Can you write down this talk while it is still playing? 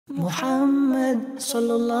Muhammad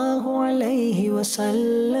sallallahu alayhi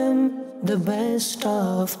wasallam, the best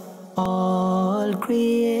of all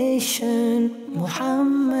creation.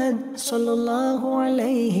 Muhammad sallallahu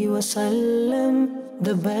alayhi wasallam,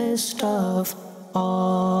 the best of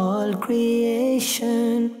all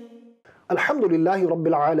creation. Alhamdulillahi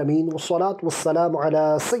Rabbil Alameen, wassalatu wassalamu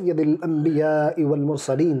ala Sayyidil Anbiya'i wal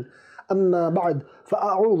Mursaleen. Amma ba'd,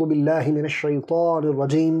 fa'a'udhu billahi minash shaitanir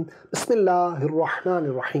rajeem. Bismillahir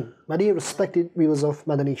Rahmanir Rahim. My dear respected viewers of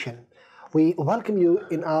Madani Channel, we welcome you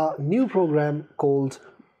in our new program called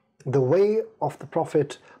The Way of the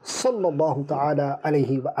Prophet sallallahu ta'ala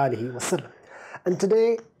alayhi wa alihi wasallam. And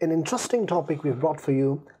today, an interesting topic we've brought for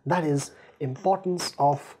you, that is importance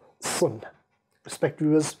of Sunnah. Respected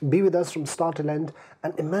viewers, be with us from start to end.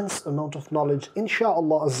 An immense amount of knowledge,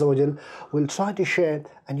 inshaAllah Azza wa Jal, we'll try to share,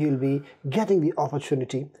 and you'll be getting the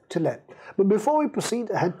opportunity to learn. But before we proceed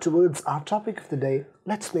ahead towards our topic of the day,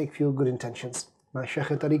 let's make few good intentions. My Shaykh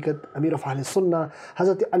Tariqat, Amir of Ahl Sunnah,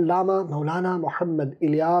 Hazrat Allama Maulana Muhammad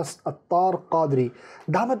Ilyas Attar Qadri,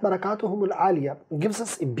 Damat Barakatuhum Al-Aliyah, gives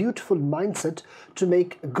us a beautiful mindset to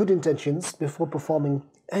make good intentions before performing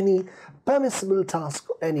any permissible task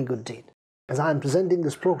or any good deed. As I am presenting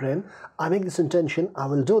this program, I make this intention, I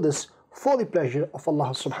will do this for the pleasure of Allah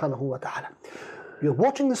subhanahu wa ta'ala. You're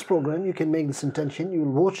watching this program, you can make this intention, you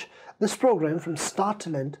will watch this program from start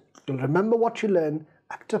to end, you'll remember what you learn,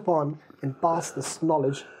 act upon, and pass this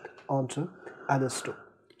knowledge on to others too.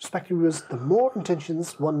 Respected viewers, the more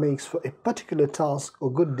intentions one makes for a particular task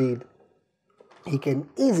or good deed, he can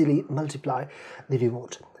easily multiply the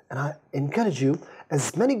reward. And I encourage you,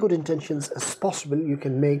 as many good intentions as possible you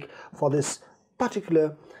can make for this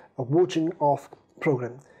particular watching of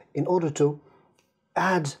program in order to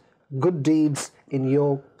add good deeds in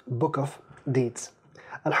your book of deeds.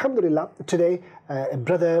 Alhamdulillah, today a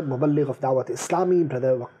brother Muballigh of Dawat Islami,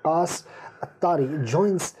 brother Waqqas Attari,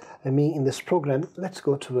 joins me in this program. Let's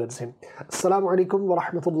go towards him. Assalamu alaikum wa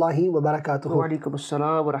rahmatullahi wa barakatuh. Wa alaikum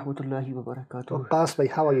assalam wa rahmatullahi wa barakatuh. Waqqas bhai,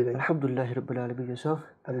 how are you doing? Alhamdulillahi Rabbil Alameen. Yourself?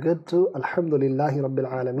 I'm good too. Alhamdulillahi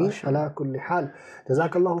Rabbil Alameen. Ala kulli hal.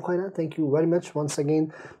 Jazakallahu khairan. Thank you very much once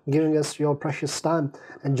again giving us your precious time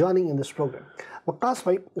and joining in this program. Waqqas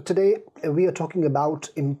bhai, today we are talking about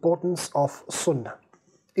importance of Sunnah.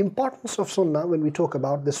 Importance of Sunnah, when we talk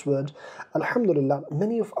about this word, Alhamdulillah,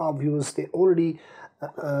 many of our viewers, they already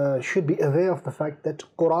should be aware of the fact that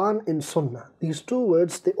Quran and Sunnah, these two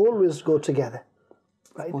words, they always go together,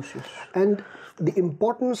 right? Oh, yes. And the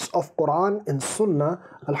importance of Quran and Sunnah,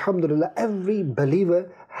 Alhamdulillah, every believer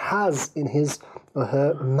has in his or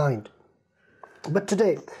her mind. But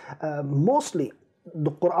today, mostly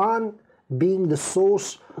the Quran being the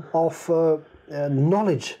source of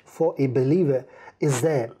knowledge for a believer is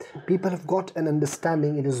there. People have got an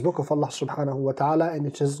understanding. It is book of Allah subhanahu wa ta'ala, and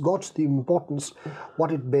it has got the importance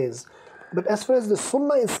what it bears. But as far as the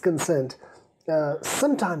Sunnah is concerned,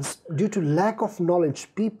 sometimes due to lack of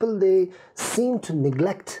knowledge, people, they seem to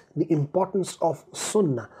neglect the importance of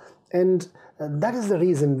Sunnah. And that is the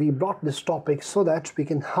reason we brought this topic, so that we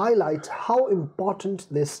can highlight how important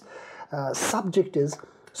this subject is,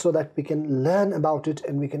 so that we can learn about it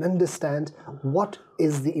and we can understand what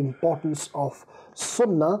is the importance of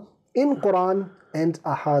Sunnah in Quran and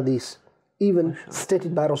Ahadith, even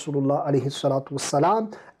stated by Rasulullah alayhi salatu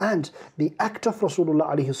wassalam, and the act of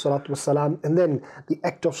Rasulullah alayhi salatu wassalam, and then the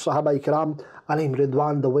act of Sahaba Ikram alayhim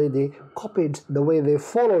ridwan, the way they copied, the way they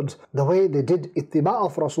followed, the way they did ittiba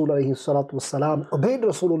of Rasul alayhi salatu wassalam, obeyed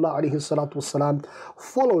Rasulullah alayhi salatu wassalam,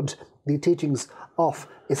 followed the teachings of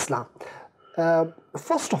Islam.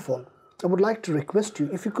 First of all, I would like to request you,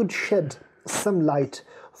 if you could shed some light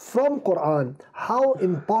from Quran, how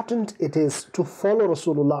important it is to follow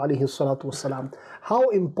Rasulullah alayhi salatu wasalam, how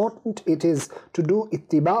important it is to do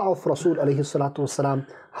ittiba of Rasul alayhi salatu wasalam,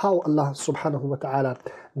 how Allah subhanahu wa ta'ala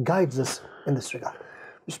guides us in this regard.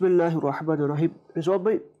 Bismillahir Rahmanir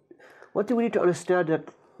Rahim. One thing we need to understand, that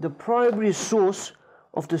the primary source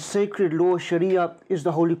of the sacred law Sharia is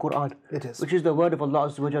the Holy Quran. It is. Which is the word of Allah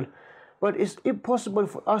Azza wa Jal. But it's impossible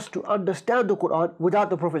for us to understand the Quran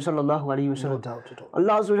without the Prophet sallallahu alaihi wasallam. No doubt at all.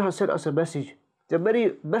 Allah Azza wa Jal has sent us a message. There are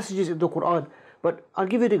many messages in the Quran, but I'll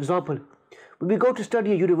give you an example. When we go to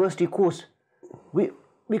study a university course, we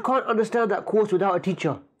can't understand that course without a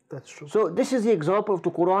teacher. That's true. So this is the example of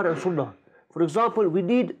the Quran and Sunnah. For example, we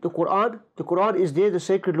need the Quran. The Quran is there, the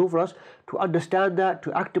sacred law for us, to understand that,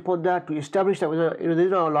 to act upon that, to establish that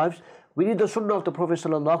within our lives. We need the Sunnah of the Prophet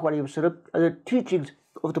sallallahu alaihi wasallam and the teachings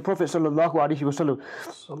of the Prophet sallallahu alaihi wasallam.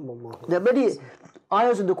 There are many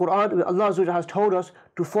ayahs in the Quran where Allah Azza wa Jalla has told us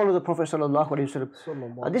to follow the Prophet sallallahu alaihi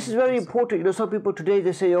wasallam. And this is very important. You know, some people today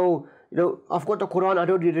they say, oh, you know, I've got the Quran, I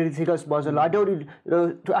don't need anything else, Mazallah. I don't need, you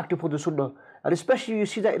know, to act upon the Sunnah. And especially you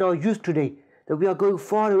see that in our youth today, that we are going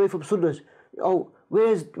far away from Sunnahs. Oh,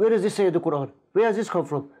 where does this say in the Quran? Where has this come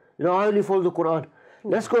from? You know, I only follow the Quran.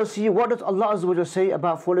 Let's go see what does Allah Azza wa Jalla say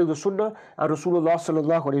about following the Sunnah and Rasulullah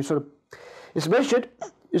sallallahu alaihi wasallam. It's mentioned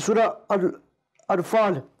in Surah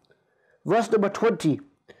Al-Anfal, verse number 20.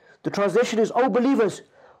 The translation is, O believers,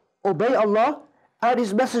 obey Allah and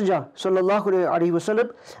His Messenger sallallahu alaihi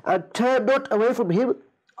wasallam, and turn not away from Him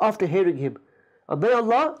after hearing Him. Obey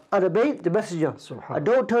Allah and obey the Messenger, and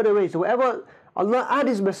don't turn away. So whatever Allah and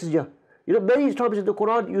His Messenger, you know, many times in the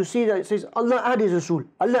Quran you see that it says Allah and His Rasul,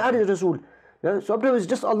 Allah and His Rasul. Yeah? Sometimes it's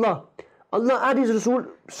just Allah. Allah and His Rasul,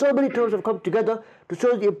 so many terms have come together to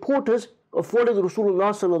show the importance of following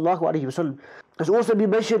Rasulullah sallallahu alaihi wasallam. As also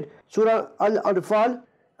been mentioned, Surah Al-Anfal,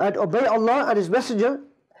 and obey Allah and His Messenger,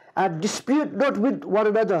 and dispute not with one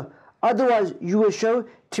another, otherwise you will show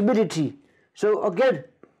timidity. So again,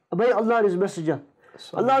 obey Allah and His Messenger.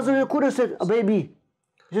 Allah Azza wa Jalla could have said, obey me.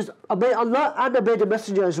 Just obey Allah and obey the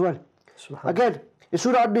Messenger as well. Again, in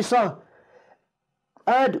Surah An-Nisa,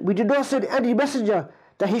 and we did not send any messenger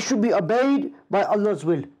that he should be obeyed by Allah's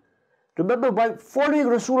will. Remember, by following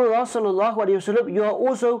Rasulullah sallallahu alaihi wasallam, you are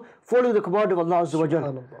also following the command of Allah Azza wa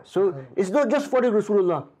Jalla. So it's not just following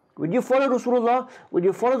Rasulullah. When you follow Rasulullah, when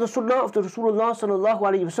you follow the Sunnah of the Rasulullah sallallahu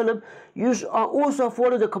alaihi wasallam, you are also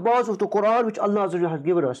following the commands of the Quran which Allah Azza wa Jalla has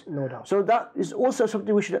given us. No doubt. So that is also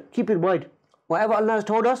something we should keep in mind. Whatever Allah has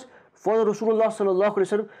told us, follow Rasulullah sallallahu alaihi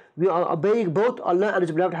wasallam. We are obeying both Allah and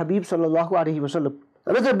His beloved Habib sallallahu alaihi wasallam.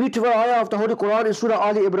 Another beautiful ayah of the Holy Quran is Surah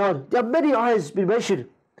Ali Imran. There are many ayahs been mentioned.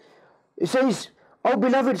 It says, O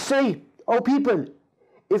beloved, say, O people,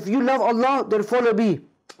 if you love Allah, then follow me.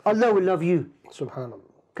 Allah will love you. Subhanallah.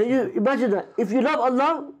 Can you imagine that? If you love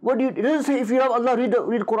Allah, it doesn't say if you love Allah, read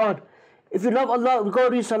Quran. If you love Allah, go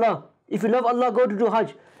read Salah. If you love Allah, go to do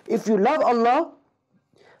Hajj. If you love Allah,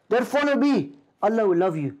 then follow me. Allah will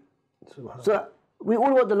love you. So we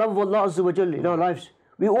all want the love of Allah Azza wa Jalla in our lives.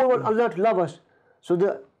 We all want Allah to love us. So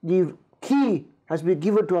the key has been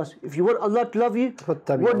given to us. If you want Allah to love you,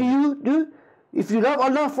 what do you do? If you love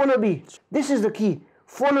Allah, follow me. This is the key.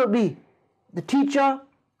 Follow me. The teacher,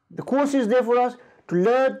 the course is there for us to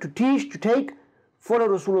learn, to teach, to take. Follow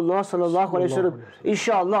Rasulullah sallallahu alaihi wasallam.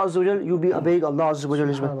 Inshallah Azza wa Jalla, you'll be obeying Allah Azza wa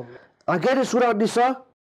Jalla. Again in Surah An-Nisa,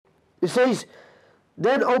 it says,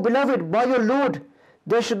 then, O beloved, by your Lord,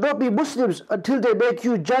 there should not be Muslims until they make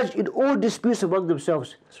you judge in all disputes among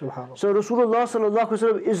themselves. So Rasulullah sallallahu alaihi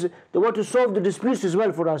wasallam is the one to solve the disputes as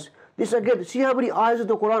well for us. This again, see how many ayahs of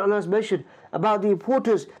the Quran Allah has mentioned about the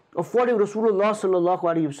importance of following Rasulullah sallallahu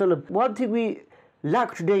alaihi wasallam. One thing we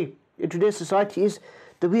lack today in today's society is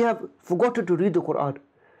that we have forgotten to read the Quran.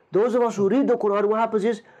 Those of us who read the Quran, what happens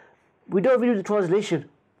is we don't read the translation,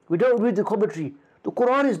 we don't read the commentary. The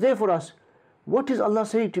Quran is there for us. What is Allah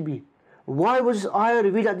saying to me? Why was this ayah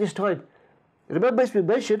revealed at this time? Remember, it's been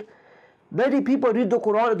mentioned, many people read the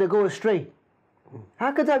Quran and they go astray.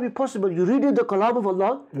 How can that be possible? You read the kalam of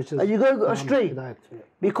Allah and you go astray.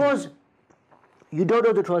 Because you don't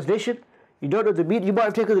know the translation, you don't know the meaning, you might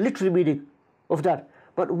have taken the literal meaning of that.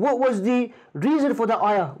 But what was the reason for the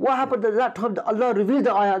ayah? What happened at that time that Allah revealed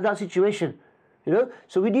the ayah in that situation? You know?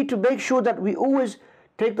 So we need to make sure that we always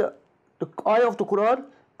take the ayah of the Quran,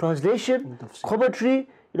 translation, commentary,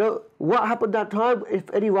 you know, what happened that time, if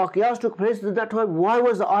any waqiyas took place at that time, why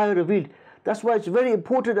was the ayah revealed? That's why it's very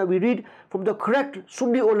important that we read from the correct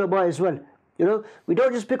Sunni ulama as well. You know, we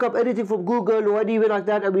don't just pick up anything from Google or anywhere like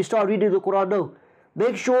that and we start reading the Quran. No.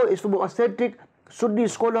 Make sure it's from an authentic Sunni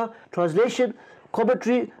scholar, translation,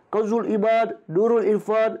 commentary, Kanzul Iman, Nurul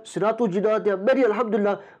Irfan, Siratul Jinad. There are many,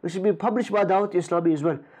 alhamdulillah, which have been published by Dawat Islami as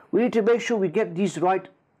well. We need to make sure we get these right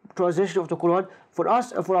translation of the Quran for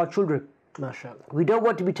us and for our children. MashaAllah. We don't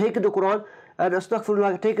want to be taking the Quran and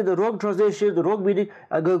astaghfirullah, taking the wrong translation, the wrong meaning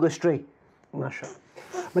and going astray. MashaAllah.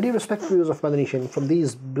 My dear respected viewers of Madani Channel, from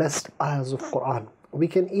these blessed ayahs of Quran, we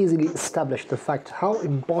can easily establish the fact how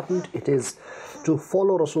important it is to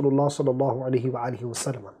follow Rasulullah sallallahu alaihi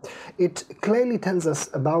wasallam. It clearly tells us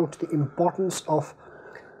about the importance of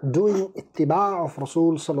doing ittiba' of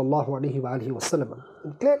Rasul sallallahu alaihi wasallam.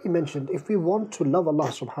 It clearly mentioned, if we want to love Allah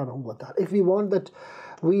subhanahu wa ta'ala, if we want that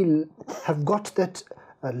we have got that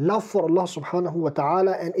love for Allah subhanahu wa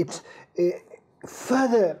ta'ala and it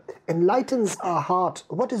further enlightens our heart,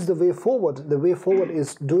 what is the way forward? The way forward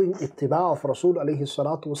is doing ittiba' of Rasul alayhi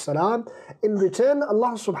salatu wasalam. In return,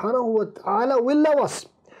 Allah subhanahu wa ta'ala will love us.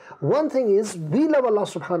 One thing is, we love Allah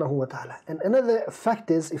subhanahu wa ta'ala. And another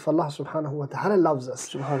fact is, if Allah subhanahu wa ta'ala loves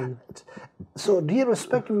us. So, dear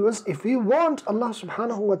respected viewers, if we want Allah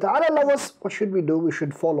subhanahu wa ta'ala love us, what should we do? We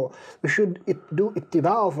should follow. We should do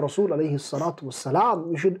ittiba' of Rasul alayhi salatu wassalam.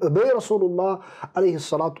 We should obey Rasulullah alayhi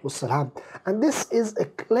salatu wassalam. And this is a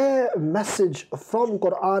clear message from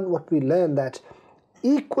Quran, what we learn, that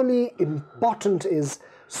equally important is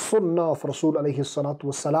Sunnah of Rasul alayhi salatu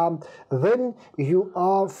wasalam. When you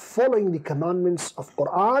are following the commandments of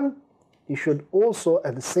Quran, you should also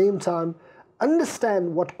at the same time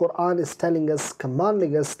understand what Quran is telling us,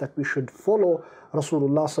 commanding us that we should follow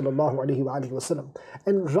Rasulullah sallallahu alayhi wa alihi wasallam.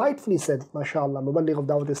 And rightfully said, mashallah, Muballigh of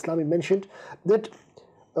Dawat Islami mentioned that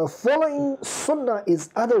following Sunnah is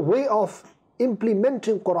other way of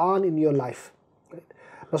implementing Quran in your life. Right?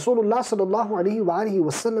 Rasulullah sallallahu alayhi wa alihi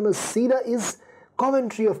wasallam's seerah is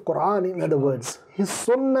commentary of Quran, in other words. His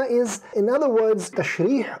Sunnah is, in other words,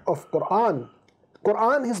 tashrih of Quran.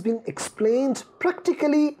 Quran has been explained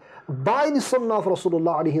practically by the Sunnah of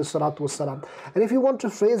Rasulullah alayhi salatu wasalam. And if you want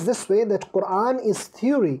to phrase this way, that Quran is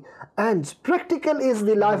theory and practical is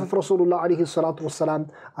the life of Rasulullah alayhi salatu wasalam,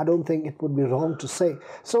 I don't think it would be wrong to say.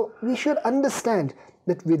 So we should understand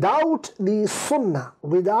that without the Sunnah,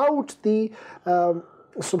 without the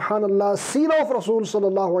subhanallah, seerah of Rasul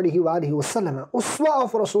sallallahu alayhi wa alihi wasallam, uswa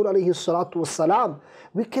of Rasul alayhi salatu wasalam,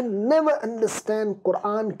 we can never understand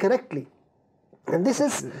Quran correctly. And this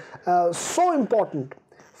is so important.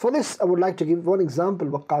 For this, I would like to give one example,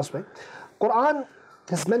 Waqqas bhai. Quran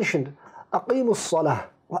has mentioned aqimus salah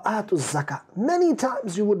wa atuz zakah. Many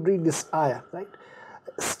times you would read this ayah, right?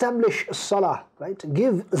 Establish salah, right?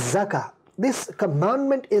 Give zakah. This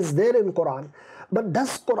commandment is there in Quran. But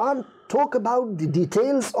does Quran talk about the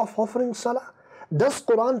details of offering salah? Does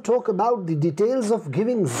Quran talk about the details of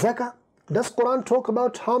giving zakah? Does Quran talk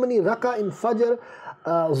about how many rak'ah in Fajr,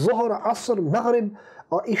 Zuhr, Asr, Maghrib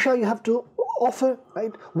or Isha you have to offer,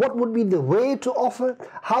 right? What would be the way to offer?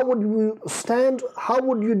 How would you stand? How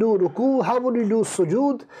would you do ruku? How would you do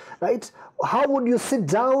sujood, right? How would you sit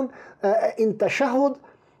down in tashahhud?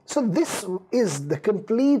 So this is the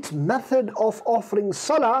complete method of offering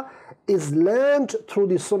salah is learned through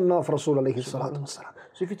the Sunnah of Rasul alayhi salatu wasalam.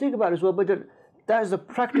 So if you think about it as well, but that is the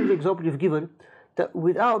practical example you've given, that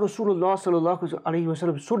without Rasulullah sallallahu alayhi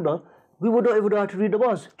wasallam Sunnah, we would not even know how to read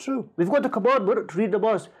namaz. True. We've got the commandment to read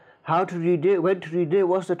namaz. How to read it, when to read it,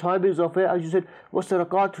 what's the timings of it, as you said, what's the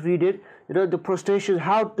rakat to read it, you know, the prostrations,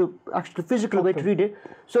 how to actually physical way to read it.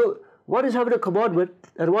 So one is having a commandment,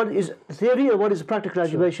 and one is theory, and one is practical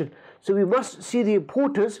application. So we must see the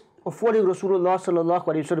importance of following Rasulullah sallallahu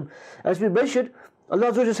alaihi wasallam. As we mentioned,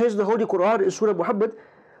 Allah says in the Holy Quran in Surah Muhammad,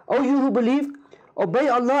 "O you who believe, obey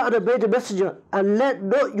Allah and obey the Messenger, and let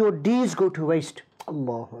not your deeds go to waste."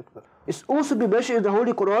 Allahu Akbar. It's also been mentioned in the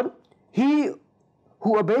Holy Quran, he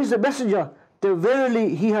who obeys the Messenger, then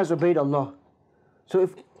verily he has obeyed Allah. So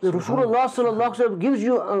if the Rasulullah sallallahu alaihi wasallam gives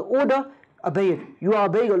you an order, obey it. You are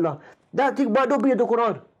obeying Allah. That thing might not be in the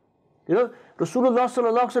Quran. You know, Rasulullah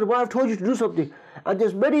sallallahu alaihi wasallam might have told you to do something. And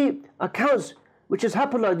there's many accounts which has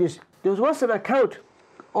happened like this. There was once an account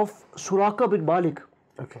of Suraka bin Malik.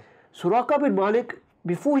 Okay. Suraka bin Malik,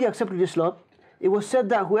 before he accepted Islam, it was said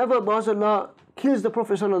that whoever Ma'azallah kills the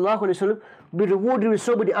Prophet sallallahu alaihi wasallam will be rewarded with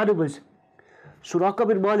so many animals. Suraka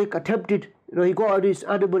bin Malik attempted, you know, he got on his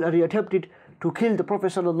animal and he attempted to kill the Prophet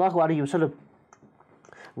sallallahu alaihi wasallam.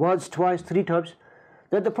 Once, twice, three times.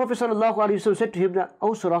 Then the Prophet sallallahu alaihi wasallam said to him that,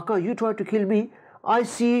 "Oh Suraka, you tried to kill me. I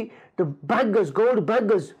see the bangers, gold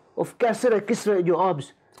bangers of Kasr and Kisra in your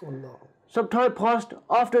arms." Oh, no. Some time passed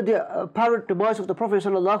after the apparent demise of the Prophet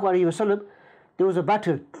sallallahu alaihi wasallam. There was a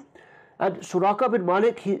battle, and Suraka bin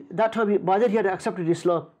Malik, by then he had accepted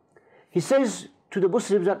Islam. He says to the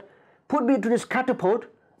Muslims that, "Put me into this catapult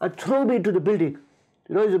and throw me into the building."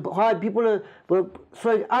 You know, behind people were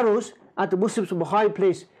throwing arrows at the Muslims from a high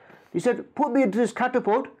place. He said, "Put me into this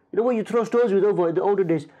catapult," you know what you throw stones with over in the olden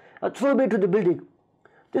days, "and throw me into the building."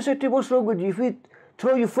 They said to him, "What's wrong with you? If we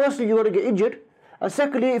throw you, firstly you're going to get injured, and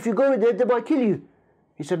secondly, if you go in there, they might kill you."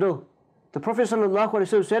 He said, "No." The Prophet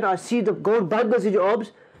ﷺ said, "I see the gold bangles in your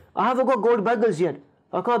arms. I haven't got gold bangles yet.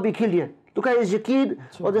 I can't be killed yet." Look at his yaqeen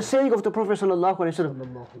or the saying of the Prophet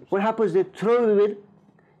ﷺ. What happens? They throw him in.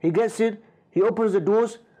 He gets in. He opens the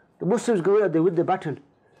doors. The Muslims go in and they win the battle.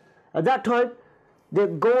 At that time, the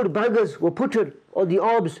gold bangles were put on the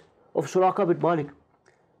arms of Suraka bin Malik.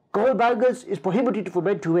 Gold bangles is prohibited for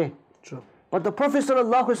men to wear. True. But the Prophet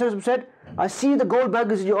ﷺ said, "I see the gold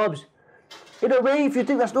bangles in your arms." In a way, if you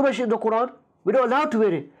think that's not mentioned in the Quran, we're not allowed to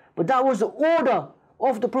wear it. But that was the order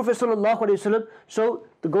of the Prophet ﷺ. So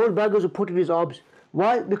the gold bangles were put in his arms.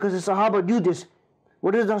 Why? Because the Sahaba knew this.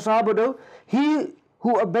 What does the Sahaba know? He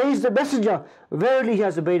who obeys the messenger, verily he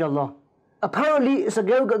has obeyed Allah. Apparently it's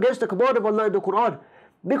against the command of Allah in the Quran.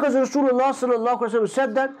 Because Rasulullah sallallahu alaihi wasallam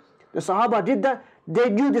said that, the Sahaba did that, they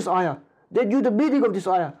knew this ayah. They knew the meaning of this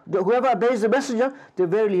ayah. That whoever obeys the messenger, then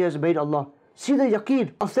verily he has obeyed Allah. See the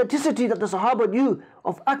yaqeen, authenticity that the Sahaba knew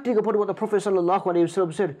of acting upon what the Prophet sallallahu alaihi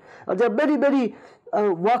wasallam said. And there are many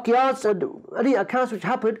waqiyats and many accounts which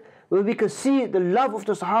happened where we can see the love of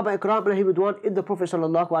the Sahaba Ikram alayhi ridwan in the Prophet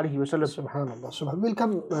sallallahu alaihi wasallam. SubhanAllah. We'll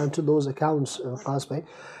come to those accounts, Qas bhai.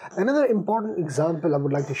 Another important example I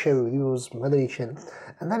would like to share with you is Madani Channel,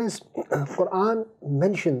 and that is Quran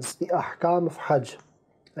mentions the ahkam of Hajj.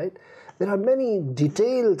 Right? There are many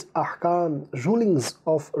detailed ahkam, rulings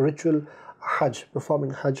of ritual Hajj,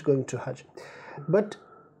 performing Hajj, going to Hajj. But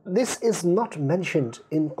this is not mentioned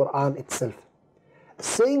in Quran itself.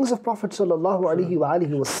 Sayings of Prophet sallallahu alaihi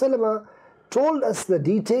wasallam told us the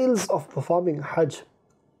details of performing Hajj.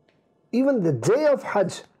 Even the day of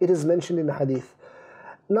Hajj, it is mentioned in a hadith.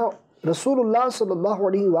 Now, Rasulullah sallallahu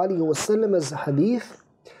alaihi wasallam's hadith,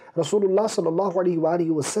 Rasulullah sallallahu alaihi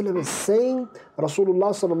wasallam is saying,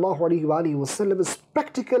 Rasulullah sallallahu alaihi wasallam's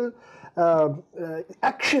practical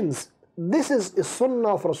actions. This is a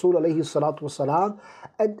sunnah of Rasul alayhi salatu wasalam,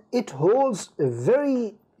 and it holds a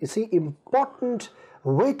very, important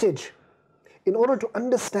weightage in order to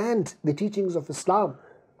understand the teachings of Islam.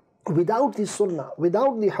 Without the sunnah,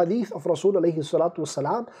 without the hadith of Rasul alayhi salatu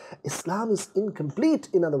wasalam, Islam is incomplete,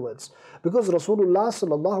 in other words. Because Rasulullah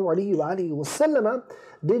sallallahu alaihi wasallam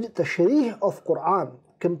did tashrih of Quran,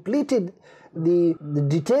 completed the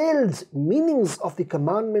detailed meanings of the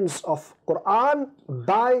commandments of Quran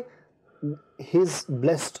by his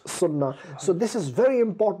blessed sunnah. So this is very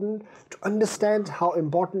important to understand how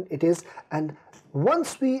important it is, and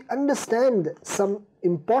once we understand some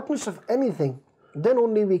importance of anything, then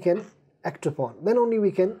only we can act upon, then only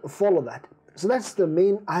we can follow that. So that's the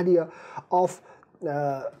main idea of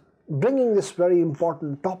bringing this very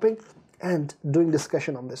important topic and doing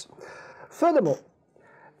discussion on this. Furthermore,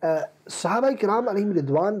 Sahaba Kiram alayhim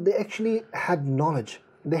ridwan, they actually had knowledge.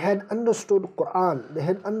 They had understood Quran, they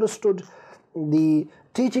had understood the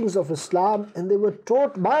teachings of Islam, and they were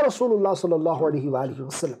taught by Rasulullah sallallahu alaihi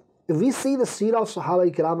wasallam. If we see the seerah of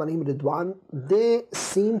Sahaba Kiram alayhim ridwan, they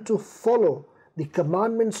seem to follow the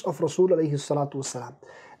commandments of Rasul alayhi salatu wasalam.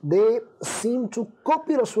 They seem to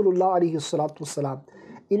copy Rasulullah alayhi salatu wasalam.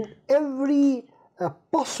 In every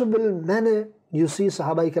possible manner, you see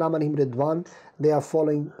Sahaba Ikram alayhim ridwan, they are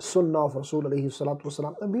following Sunnah of Rasul alayhi salatu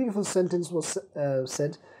wasalam. A beautiful sentence was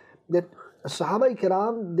said that Sahaba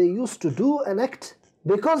Ikram, they used to do an act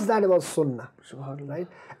because that was Sunnah. Right?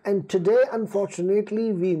 And today,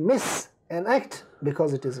 unfortunately, we miss an act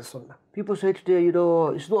because it is a Sunnah. People say today,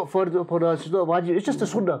 it's not further upon us, it's not wajib, it's just a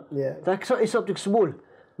Sunnah. Yeah. Like it's something small.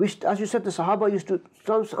 Which, as you said, the Sahaba used to,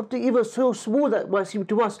 something even so small that might seem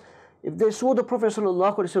to us, if they saw the Prophet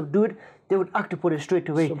sallallahu alaihi wasallam do it, they would act upon it straight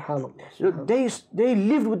away. SubhanAllah. They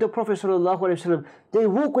lived with the Prophet sallallahu alaihi wasallam. They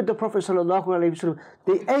walked with the Prophet sallallahu alaihi wasallam.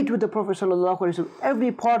 They ate with the Prophet sallallahu alaihi wasallam.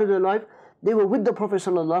 Every part of their life, they were with the Prophet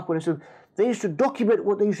sallallahu alaihi wasallam. They used to document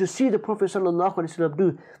what they used to see the Prophet sallallahu alaihi wasallam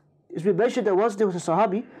do. It's been mentioned that once there was a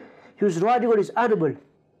Sahabi, he was riding on his animal.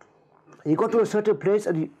 He got to a certain place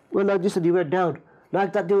and he went like this and he went down.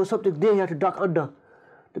 Like that there was something there he had to duck under.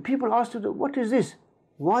 The people asked him, what is this?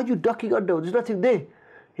 Why are you ducking under? There's nothing there.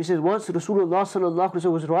 He says, once Rasulullah sallallahu alaihi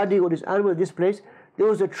wasallam was riding on his animal in this place, there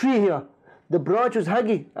was a tree here. The branch was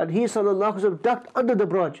hanging and he sallallahu alaihi wasallam ducked under the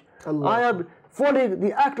branch. Allah. I am following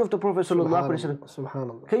the act of the Prophet sallallahu alaihi wasallam.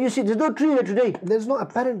 SubhanAllah. Can you see, there's no tree here today. There's no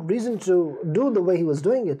apparent reason to do the way he was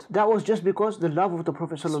doing it. That was just because the love of the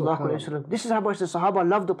Prophet sallallahu alaihi wasallam. This is how much the Sahaba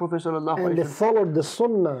loved the Prophet sallallahu alaihi wasallam. And they followed the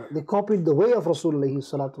Sunnah, they copied the way of Rasulullah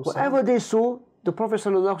salatu wasalam. Whatever they saw the Prophet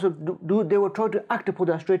sallallahu alaihi wasallam do, they were trying to act upon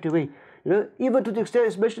that straight away. Even to the extent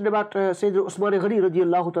it's mentioned about Sayyidina Usman Ghani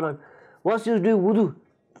radiallahu ta'ala. Once he was doing wudu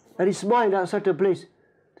and he smiled at a certain place.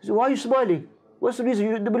 He said, why are you smiling? What's the reason?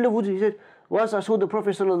 You're in the middle of wudu. He said, once I saw the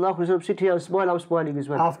Prophet sallallahu alaihi wasallam sit here and smile, I'm smiling as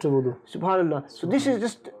well. After wudu. Subhanallah. So this is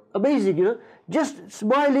just amazing, Just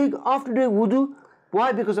smiling after doing wudu.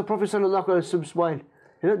 Why? Because the Prophet sallallahu alaihi wasallam smiled.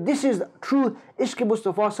 This is true Ishq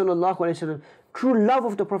Mustafa sallallahu alaihi wasallam. True love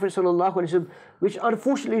of the Prophet sallallahu alaihi wasallam, which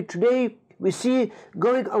unfortunately today we see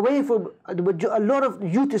going away from a lot of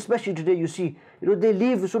youth, especially today. You see, they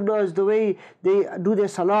leave the Sunnah as the way they do their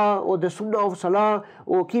Salah, or the Sunnah of Salah,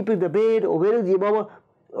 or keeping the bed, or wearing the imamah.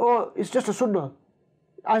 Oh, it's just a Sunnah,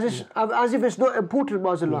 as if it's not important,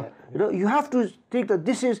 Ma'azallah. You have to think that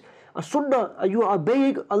this is a Sunnah, and you are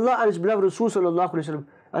obeying Allah and His beloved Rasul sallallahu alaihi wasallam.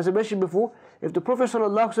 As I mentioned before, if the Prophet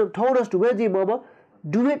sallallahu alaihi wasallam told us to wear the imamah,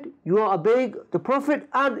 do it, you are obeying the Prophet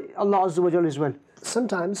and Allah Azza wa Jalla as well.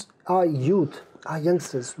 Sometimes our youth, our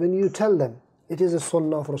youngsters, when you tell them it is a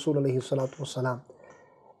sunnah of Rasulullah,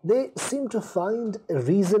 they seem to find a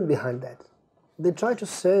reason behind that. They try to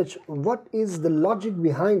search what is the logic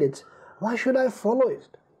behind it. Why should I follow it?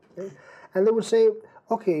 Okay? And they would say,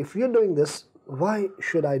 okay, if you're doing this, why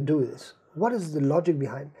should I do this? What is the logic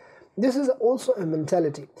behind? This is also a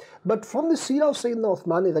mentality. But from the seerah of Sayyidina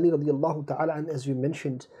Uthman Ghani radiallahu ta'ala, and as you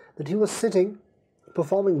mentioned, that he was sitting,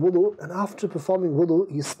 performing wudu, and after performing wudu,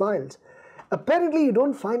 he smiled. Apparently, you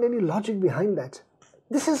don't find any logic behind that.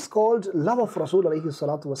 This is called love of Rasul alayhi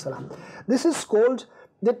salatu wasalam. This is called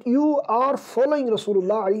that you are following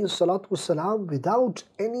Rasulullah alayhi salatu wasalam without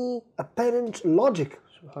any apparent logic.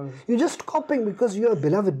 You're just copying because your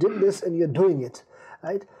beloved did this and you're doing it,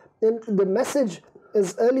 right? And the message,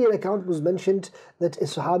 as earlier account was mentioned, that a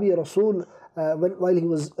Sahabi Rasul, while he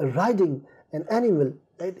was riding an animal,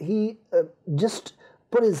 right, he just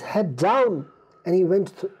put his head down and he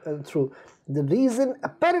went through. The reason,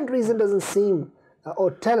 apparent reason, doesn't seem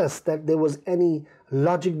or tell us that there was any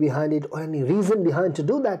logic behind it or any reason behind to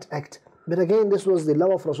do that act. But again, this was the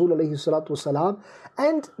love of Rasul alayhi salatu wasalam,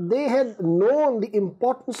 and they had known the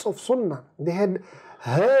importance of Sunnah. They had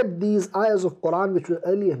heard these ayahs of Quran which were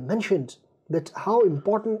earlier mentioned, that how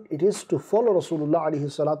important it is to follow Rasulullah alayhi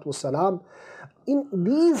salatu wasalam. In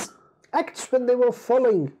these acts, when they were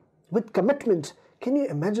following with commitment, can you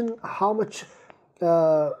imagine how much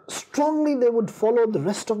strongly they would follow the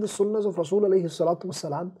rest of the sunnahs of Rasul alayhi salatu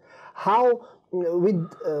wasalam? How with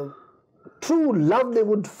true love they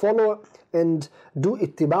would follow and do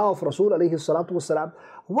ittiba of Rasul alayhi salatu wasalam.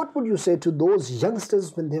 What would you say to those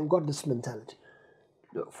youngsters when they've got this mentality?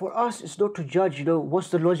 For us, it's not to judge, what's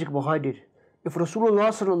the logic behind it. If Rasulullah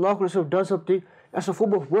sallallahu alaihi wasallam does something, that's a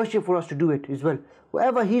form of worship for us to do it as well.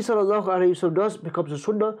 Whatever he sallallahu alaihi wasallam does becomes a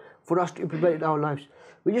sunnah for us to implement in our lives.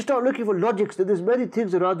 We just start looking for logics. There's many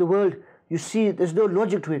things around the world you see there's no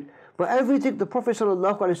logic to it. But everything the Prophet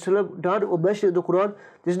sallallahu alaihi wasallam done or mentioned in the Quran,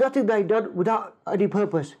 there's nothing that he done without any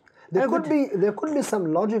purpose. There could be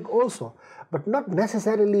some logic also, but not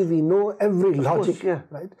necessarily we know every logic. Course, yeah.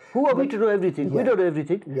 Right? Who are we to know everything? Yeah. We don't know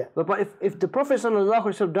everything. Yeah. But if the Prophet sallallahu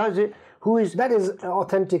alaihi wasallam does it, that is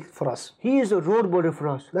authentic for us. He is a role model for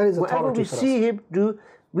us. That is whatever authority we for see us. him do,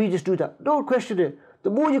 we just do that. Don't question it. The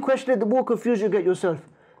more you question it, the more confused you get yourself.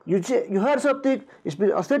 You heard something, it's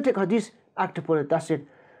been authentic hadith, act upon it, that's it.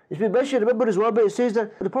 It's been mentioned, remember as well, but it says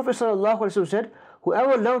that the Prophet ﷺ said,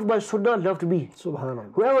 whoever loved my sunnah loved me.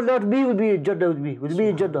 Subhanallah. Whoever loved me will be in Jannah with me, will be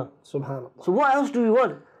in Jannah. Subhanallah. So what else do we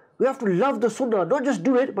want? We have to love the sunnah, not just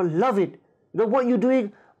do it, but love it. You know what you're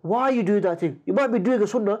doing, why are you doing that thing? You might be doing a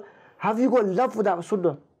sunnah, have you got love for that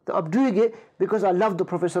sunnah? That I'm doing it because I love the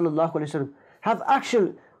Prophet ﷺ. Have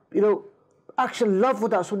actual love for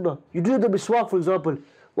that sunnah. You do the miswak, for example.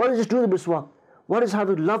 One is just doing the miswak. One is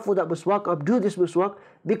having love for that miswak. I'm doing this miswak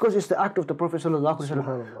because it's the act of the Prophet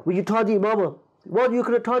ﷺ. When you tie the imamah, one, you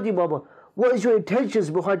cannot tie the imamah. What is your intentions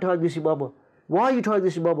behind tying this imamah? Why are you tying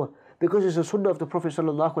this imamah? Because it's a sunnah of the Prophet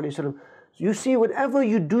ﷺ. So you see, whenever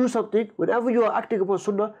you do something, whenever you are acting upon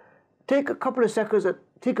sunnah, take a couple of seconds and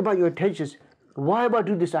think about your intentions. Why am I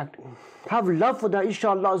doing this act? Have love for that,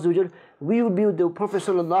 inshallah. We will be with the Prophet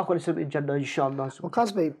ﷺ in Jannah, inshallah. Well,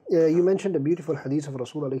 Qasbay, you mentioned a beautiful hadith of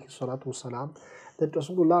Rasul alayhi salatu wasalam, that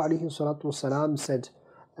Rasulullah alayhi salatu wasalam said,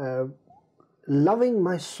 loving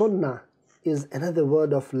my sunnah is another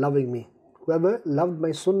word of loving me. Whoever loved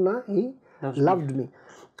my sunnah, he loved me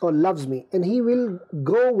or loves me, and he will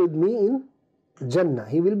go with me in Jannah.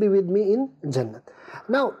 He will be with me in Jannah.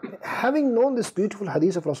 Now, having known this beautiful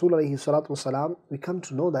hadith of Rasul alayhi salatu wasalam, we come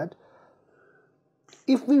to know that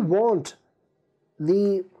if we want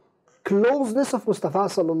the closeness of Mustafa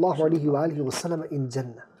sallallahu alayhi wa sallam in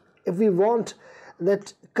Jannah, if we want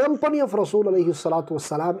that company of Rasul alayhi salatu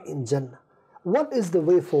wasalam in Jannah, what is the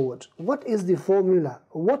way forward? What is the formula?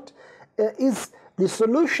 What is the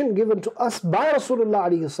solution given to us by Rasulullah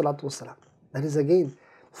alayhi salatu wasalam? That is again,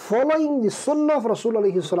 following the sunnah of Rasul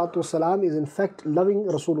alayhi salatu wasalam is in fact loving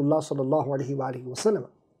Rasulullah sallallahu alayhi wa sallam.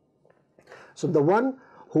 So the one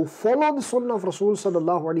who follow the sunnah of Rasul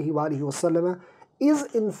sallallahu alayhi wa sallam is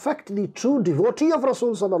in fact the true devotee of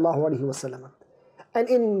Rasul sallallahu alayhi wa sallam. And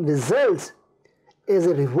in result, as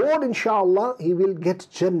a reward, inshallah, he will get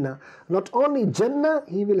Jannah. Not only Jannah,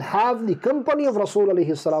 he will have the company of Rasul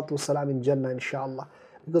alayhi salatu wasalam in Jannah, inshallah.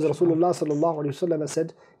 Because Rasulullah sallallahu alayhi wa sallam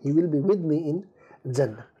said, he will be with me in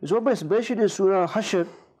Jannah. It's always mentioned in Surah Hashr,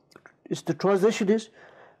 it's the translation is,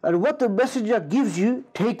 and what the messenger gives you,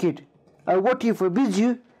 take it, and what he forbids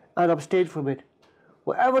you, and abstain from it.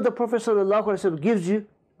 Whatever the Prophet ﷺ gives you,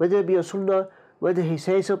 whether it be a sunnah, whether he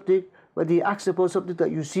says something, whether he acts upon something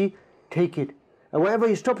that you see, take it. And whatever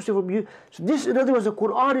he stops you from you. So this, in other words, the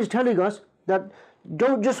Quran is telling us that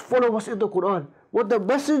don't just follow what's in the Quran. What the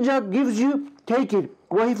messenger gives you, take it.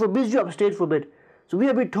 What he forbids you, abstain from it. So we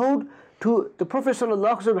have been told to, the Prophet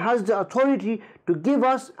ﷺ has the authority to give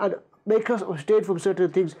us and make us abstain from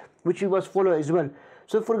certain things which we must follow as well.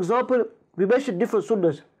 So for example, we mentioned different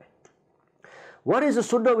sunnahs. What is the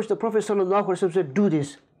sunnah which the Prophet ﷺ said, do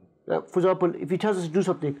this? For example, if he tells us to do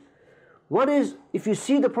something. What is, if you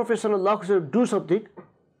see the Prophet ﷺ do something,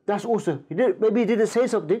 that's awesome. Maybe he didn't say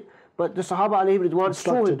something, but the Sahaba alayhi ridwan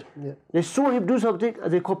saw it. Yeah. They saw him do something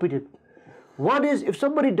and they copied it. One is, if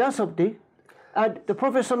somebody does something and the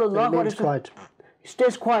Prophet ﷺ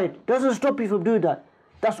stays quiet, doesn't stop you from doing that,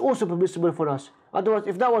 that's also permissible for us. Otherwise,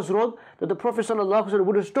 if that was wrong, then the Prophet ﷺ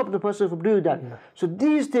would have stopped the person from doing that. Yeah. So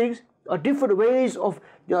these things are different ways of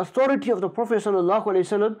the authority of the Prophet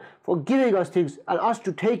ﷺ for giving us things and us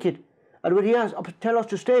to take it. And when he has tell us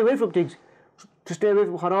to stay away from things, to stay away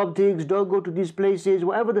from haram things, don't go to these places,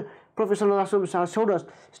 whatever the Prophet ﷺ has shown us,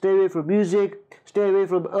 stay away from music, stay away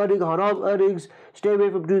from earning haram earnings, stay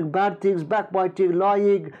away from doing bad things, backbiting,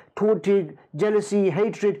 lying, taunting, jealousy,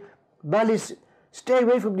 hatred, malice. Stay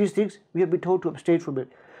away from these things. We have been told to abstain from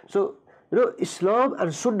it. So, Islam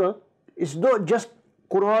and Sunnah is not just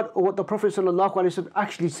Quran or what the Prophet ﷺ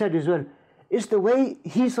actually said as well. It's the way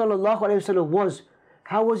he ﷺ was.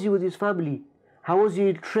 How was he with his family? How was he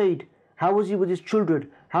in trade? How was he with his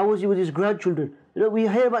children? How was he with his grandchildren? We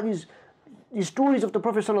hear about these stories of the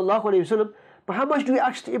Prophet ﷺ, but how much do we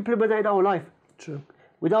actually implement that in our life? True.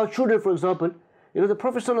 With our children, for example, the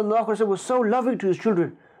Prophet ﷺ was so loving to his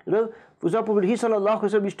children. For example, when he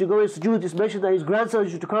ﷺ used to go in sujood, it's mentioned that his grandson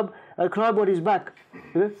used to come and climb on his back.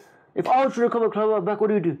 If our children come and climb on our back, what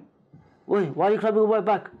do you do? Wait, why are you climbing on my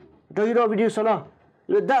back? Don't you know we do salah?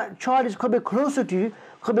 That child is coming closer to you,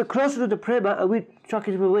 coming closer to the prayer mat, and we chuck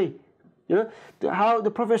him away. How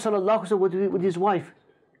the Prophet ﷺ was with his wife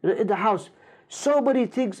in the house. So many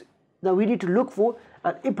things that we need to look for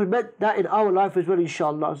and implement that in our life as well,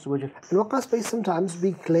 inshallah. And Waqas, sometimes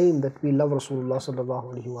we claim that we love Rasulullah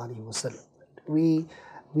sallallahu alaihi wasallam.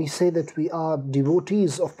 We say that we are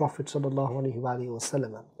devotees of Prophet sallallahu alaihi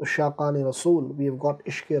wasallam. Ushaqani Rasul, we have got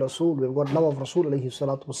Ishq Rasul, we have got love of Rasul alayhi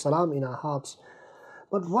salatu wasalam in our hearts.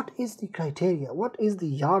 But what is the criteria? What is the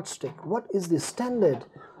yardstick? What is the standard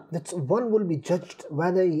that one will be judged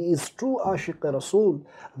whether he is true Ashiq Rasul,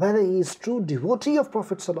 whether he is true devotee of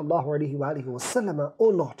Prophet sallallahu alaihi wasallam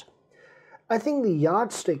or not? I think the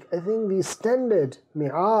yardstick, I think the standard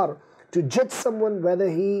mi'ar to judge someone whether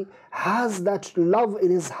he has that love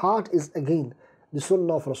in his heart is again the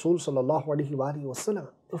Sunnah of Rasul sallallahu alaihi wasallam.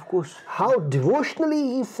 Of course. How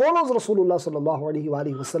devotionally he follows Rasulullah sallallahu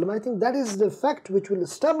alaihi wasallam. I think that is the fact which will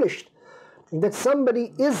establish that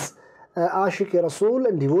somebody is Ashiq Rasul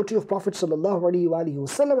and devotee of Prophet sallallahu alaihi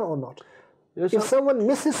wasallam or not. Yes, if someone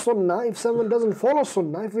misses Sunnah, if someone doesn't follow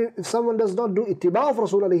Sunnah, if someone does not do ittiba of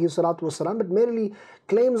Rasul alayhi salatu wasalam, but merely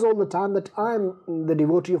claims all the time that I am the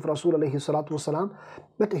devotee of Rasul alayhi salatu wasalam,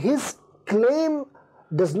 but his claim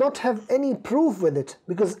does not have any proof with it,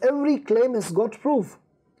 because every claim has got proof.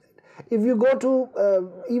 If you go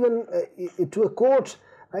to even to a court,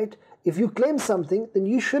 right? If you claim something, then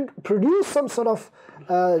you should produce some sort of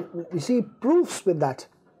proofs with that,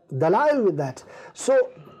 dalail with that. So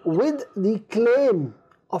with the claim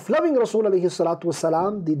of loving Rasul alayhi salatu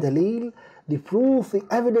wasalam, the dalil, the proof, the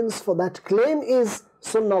evidence for that claim is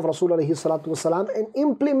Sunnah of Rasul alayhi salatu wasalam, and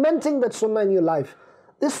implementing that Sunnah in your life.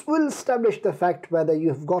 This will establish the fact whether you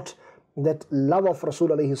have got that love of Rasul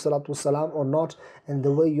alayhi salatu wasalam or not, and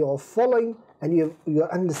the way you are following and you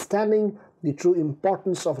are understanding the true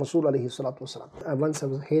importance of Rasul alayhi salatu wasalam. Once I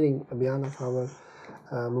was hearing a bayan of our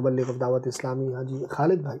Muballigh of Dawat Islami, Haji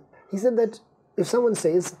Khalid Bhai. He said that if someone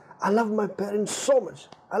says, I love my parents so much,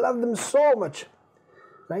 I love them so much,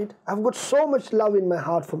 right? I've got so much love in my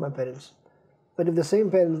heart for my parents. But if the same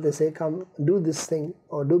parents, they say, come do this thing,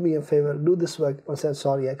 or do me a favor, do this work, or say,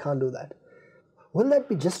 sorry, I can't do that. Will that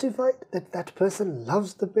be justified that that person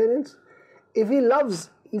loves the parents?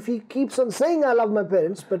 If he keeps on saying, I love my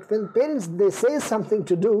parents, but when parents, they say something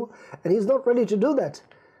to do, and he's not ready to do that,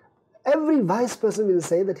 every wise person will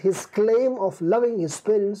say that his claim of loving his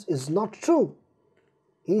parents is not true.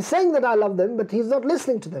 He's saying that I love them, but he's not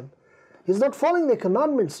listening to them. He's not following their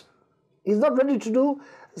commandments. He's not ready to do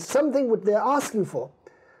something what they're asking for.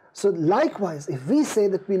 So likewise, if we say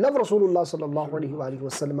that we love Rasulullah sallallahu alaihi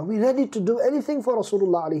wasallam, we're ready to do anything for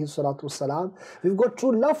Rasulullah alaihi salatu wasalam, we've got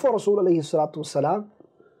true love for Rasul alaihi salatu wasalam,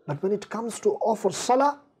 but when it comes to offer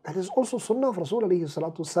salah, That is also Sunnah of Rasul alayhi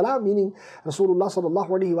salatu wasalam, meaning Rasulullah sallallahu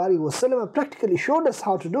alayhi wa sallam practically showed us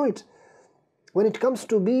how to do it. When it comes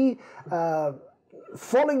to be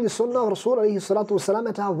following the Sunnah of Rasul alayhi salatu wasalam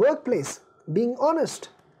at our workplace, being honest,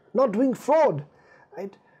 not doing fraud,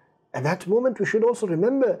 right? At that moment we should also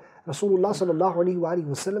remember Rasulullah sallallahu alayhi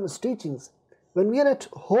wa sallam's teachings. When we are at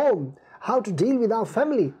home, how to deal with our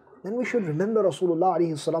family, then we should remember Rasulullah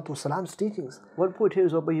alayhi salatu wasalam's teachings. One point here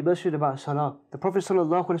is what you mentioned about Salah. The Prophet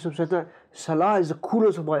sallallahu alaihi wasallam said that Salah is the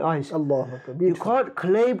coolest of my eyes. Allah. You can't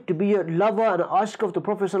claim to be a lover and an ashq of the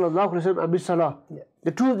Prophet sallallahu alaihi wasallam and miss Salah. Yeah.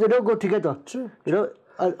 The two, they don't go together. True. You know,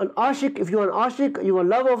 an ashq, if you're an ashq, you're a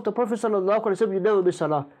lover of the Prophet sallallahu alaihi wasallam, you never miss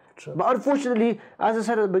Salah. True. But unfortunately, as I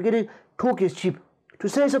said at the beginning, talk is cheap. To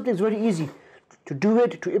say something is very easy. To do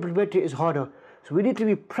it, to implement it is harder. So we need to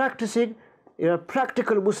be practicing,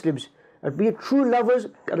 practical Muslims, and be true lovers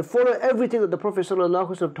and follow everything that the Prophet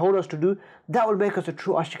ﷺ told us to do. That will make us a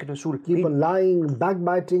true ashq and Rasul. People lying,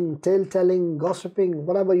 backbiting, tale-telling, gossiping,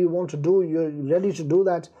 whatever you want to do, you're ready to do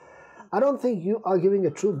that. I don't think you are giving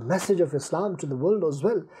a true message of Islam to the world as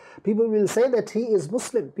well. People will say that he is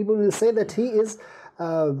Muslim. People will say that he is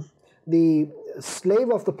the slave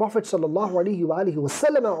of the Prophet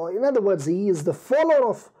ﷺ, or in other words, he is the follower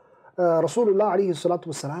of Rasulullah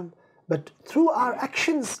ﷺ. But through our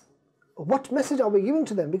actions, what message are we giving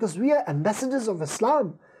to them? Because we are ambassadors of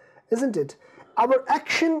Islam, isn't it? Our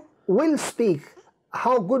action will speak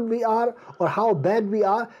how good we are or how bad we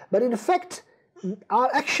are, but in effect, our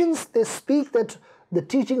actions, they speak that the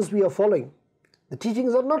teachings we are following, the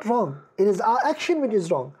teachings are not wrong. It is our action which is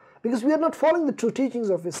wrong. Because we are not following the true teachings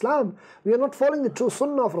of Islam. We are not following the true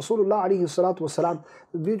Sunnah of Rasulullah alayhi salatu wasalam.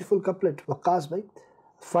 The beautiful couplet, Waqqas bhai,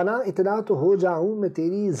 Fana itna to ho jaun मैं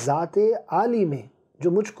तेरी ज़ाते आली में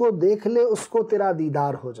जो मुझको देख ले उसको तेरा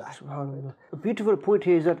दीदार हो जाए. The beautiful point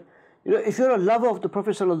here is that, you know, if you're a lover of the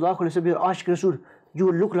Prophet sallallahu alaihi wasallam, you're ashq Rasul, you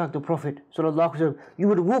would look like the Prophet sallallahu alaihi wasallam. You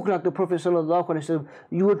would walk like the Prophet sallallahu alaihi wasallam.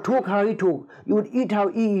 You would talk how he talked. You would eat how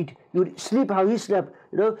he eat. You would sleep how he slept.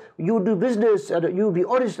 You know, you would do business and you would be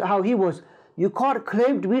honest how he was. You can't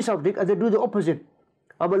claim to be something and then do the opposite.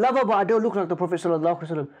 I'm a lover, but I don't look like the Prophet sallallahu alaihi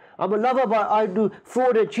wasallam. I'm a lover, but I do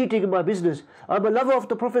fraud and cheating in my business. I'm a lover of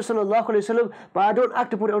the Prophet sallallahu alaihi wasallam, but I don't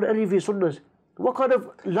act upon it on any of his sunnahs. What kind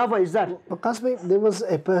of lover is that? Because there was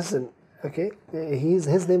a person, okay,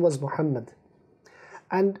 his name was Muhammad,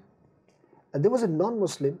 and there was a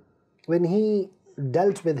non-Muslim. When he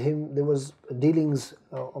dealt with him, there was dealings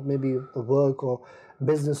or maybe work or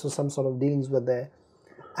business or some sort of dealings were there.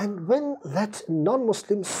 And when that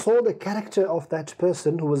non-Muslim saw the character of that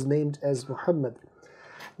person who was named as Muhammad,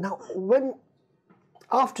 now when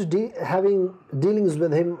after having dealings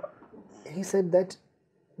with him, he said that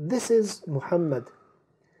this is Muhammad.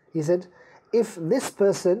 He said, if this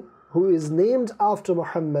person who is named after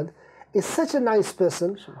Muhammad is such a nice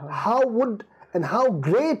person, how would and how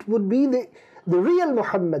great would be the real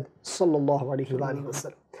Muhammad sallallahu alaihi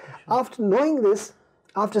wasallam. After knowing this,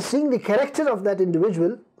 after seeing the character of that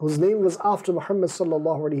individual whose name was after Muhammad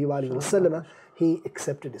sallallahu alaihi wasallam, he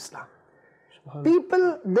accepted Islam.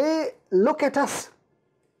 People, they look at us,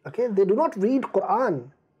 okay, they do not read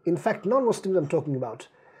Quran. In fact, non-Muslims I'm talking about.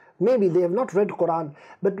 Maybe they have not read Quran,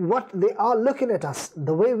 but what they are looking at us,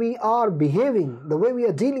 the way we are behaving, the way we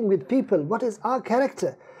are dealing with people, what is our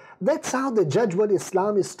character, that's how they judge what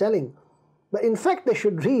Islam is telling. But in fact, they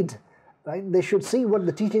should read, right? They should see what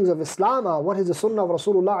the teachings of Islam are, what is the Sunnah of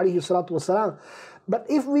Rasulullah alayhi salatu wasalam. But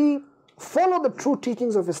if we follow the true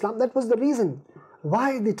teachings of Islam, that was the reason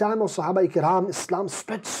why at the time of Sahaba Ikram, Islam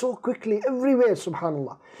spread so quickly everywhere,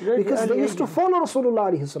 subhanAllah. Because they used to follow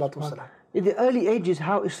Rasulullah alayhi salatu wasalam. In the early ages,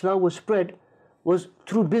 how Islam was spread was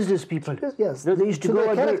through business people. Yes, you know, they used to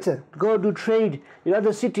go and do trade in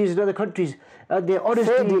other cities, in other countries. And their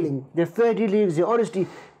honesty, their fair dealings, their honesty.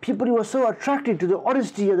 People who were so attracted to the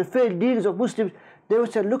honesty and the fair dealings of Muslims, they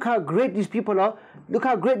would say, look how great these people are. Look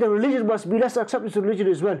how great their religion must be. Let's accept this religion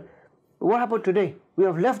as well. What happened today? We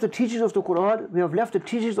have left the teachings of the Quran. We have left the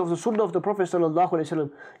teachings of the Sunnah of the Prophet sallallahu alaihi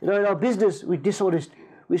wasallam. You know, in our business, we're dishonest.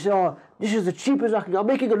 We say, oh, this is the cheapest I can. I'm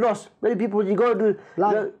making a loss. Many people, you go and do, you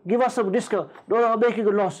know, give us some discount. No, I'm making a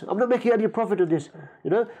loss. I'm not making any profit of this.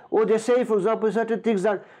 You know, or they say, for example, certain things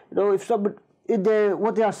that, you know, if someone in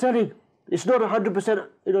what they are selling, it's not 100%,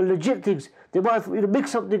 you know, legit things. They might, you know,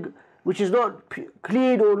 mix something which is not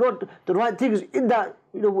clean or not the right things in that,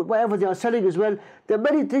 you know, whatever they are selling as well. There are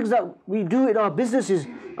many things that we do in our businesses,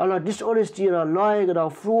 and our dishonesty and our lying and our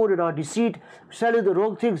fraud and our deceit, selling the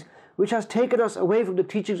wrong things, which has taken us away from the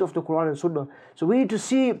teachings of the Quran and Sunnah. So we need to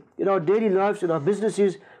see in our daily lives, in our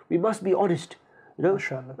businesses, we must be honest. You know,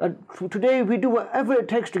 and today we do whatever it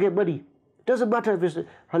takes to get money. It doesn't matter if it's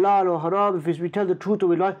halal or haram, if we tell the truth or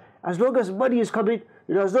we lie. As long as money is coming,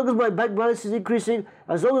 as long as my bank balance is increasing,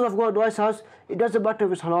 as long as I've got a nice house, it doesn't matter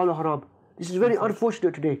if it's halal or haram. This is very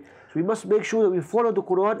unfortunate today. So we must make sure that we follow the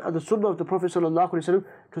Quran and the Sunnah of the Prophet ﷺ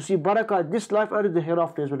to see barakah in this life and in the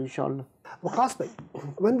hereafter as well, inshallah. Waqas bhai,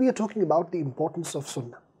 when we are talking about the importance of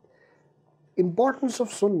Sunnah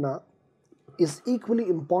is equally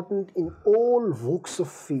important in all walks of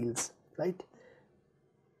fields, right?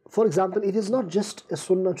 For example, it is not just a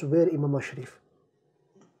Sunnah to wear Imam Sharif,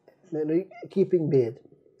 keeping beard,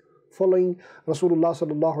 following Rasulullah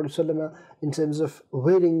ﷺ in terms of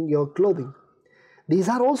wearing your clothing. These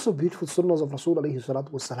are also beautiful sunnahs of Rasul alayhi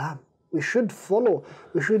salatu wasalam. We should follow,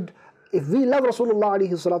 if we love Rasulullah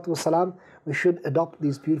alayhi salatu wasalam, we should adopt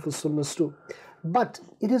these beautiful sunnahs too. But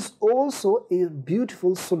it is also a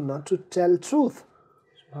beautiful sunnah to tell truth.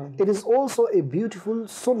 It is also a beautiful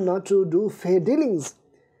sunnah to do fair dealings.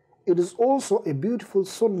 It is also a beautiful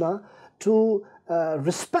sunnah to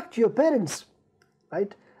respect your parents,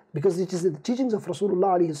 right? Because it is the teachings of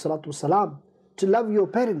Rasulullah alayhi salatu wasalam to love your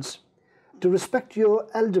parents, to respect your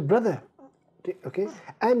elder brother, okay,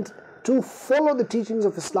 and to follow the teachings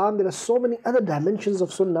of Islam. There are so many other dimensions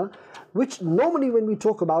of Sunnah which normally when we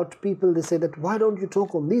talk about, people they say that why don't you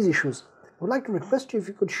talk on these issues? I would like to request you if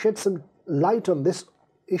you could shed some light on this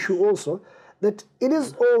issue also, that it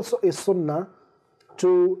is also a Sunnah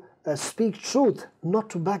to speak truth, not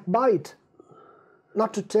to backbite,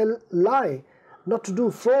 not to tell lie, not to do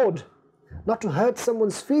fraud, not to hurt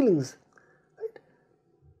someone's feelings, right?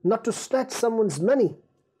 Not to snatch someone's money,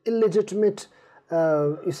 illegitimate,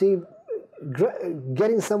 getting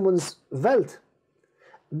someone's wealth.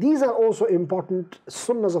 These are also important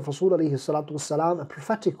sunnahs of Rasul alayhi salatu wasalam, a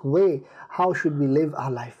prophetic way how should we live our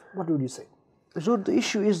life. What would you say? So the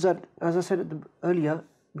issue is that, as I said earlier,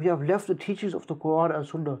 we have left the teachings of the Quran and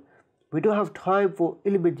Sunnah. We don't have time for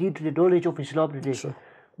ilm al-deen, to the knowledge of Islam today. Sure.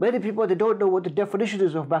 Many people, they don't know what the definition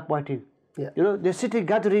is of backbiting. Yeah. They sit in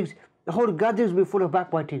gatherings, the whole gatherings will be full of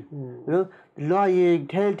backbiting. Lying,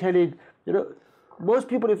 tale-telling. Most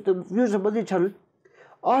people, if the viewers of Madani Channel,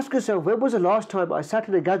 ask yourself, when was the last time I sat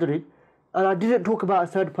in a gathering and I didn't talk about a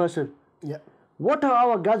third person? Yeah. What are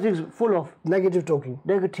our gatherings full of? Negative talking.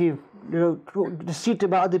 Negative, deceit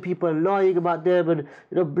about other people, lying about them, and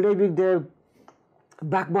blaming them,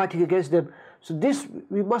 backbiting against them. So this,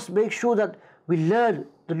 we must make sure that we learn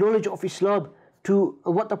the knowledge of Islam, to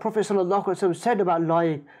what the Prophet ﷺ said about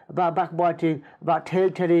lying, about backbiting, about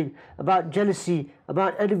tale-telling, about jealousy,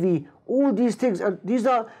 about envy, all these things. And these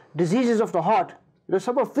are diseases of the heart.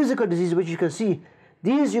 Some are physical diseases which you can see.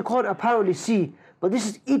 These you can't apparently see, but this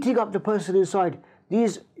is eating up the person inside.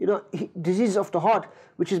 These, diseases of the heart,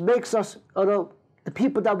 which makes us, the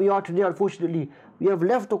people that we are today, unfortunately. We have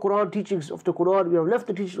left the Quran teachings of the Quran, we have left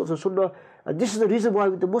the teachings of the Sunnah, and this is the reason why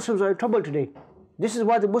the Muslims are in trouble today. This is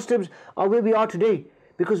why the Muslims are where we are today,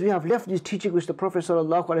 because we have left these teachings which the Prophet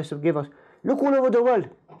ﷺ gave us. Look all over the world.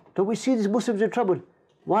 Don't we see these Muslims in trouble?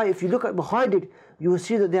 Why? If you look at behind it, you will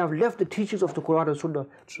see that they have left the teachings of the Quran and Sunnah.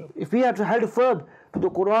 Sure. If we had held firm to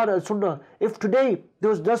the Quran and Sunnah, if today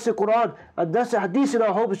there was thus a Quran and thus a Hadith in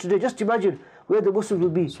our homes today, just imagine where the Muslims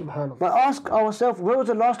would be. Subhanallah. But ask ourselves, when was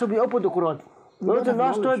the last time we opened the Quran? When was the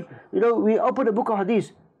last time we opened a book of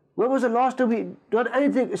Hadith? When was the last time we done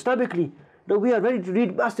anything Islamically? We are ready to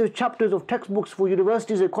read massive chapters of textbooks for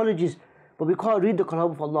universities and colleges, but we can't read the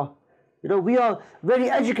Kalam of Allah. We are very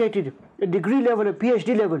educated at degree level and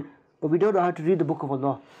PhD level, but we don't know how to read the book of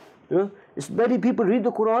Allah. Many people read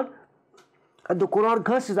the Quran and the Quran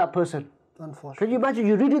curses that person. Unfortunately. Can you imagine,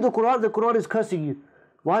 you're reading the Quran is cursing you.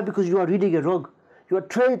 Why? Because you are reading it wrong. You are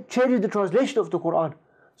changing the translation of the Quran.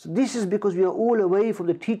 So this is because we are all away from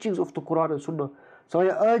the teachings of the Quran and Sunnah. So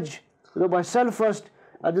I urge myself first,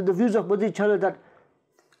 and then the views of Madani Channel, that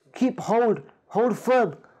hold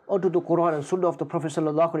firm onto the Quran and Sunnah of the Prophet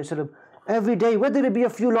ﷺ every day, whether it be a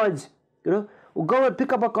few lines. Go and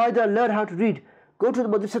pick up a qaida and learn how to read. Go to the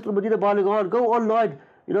Madrasatul Madina Balighan, go online.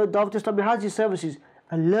 Dawat Islami has these services,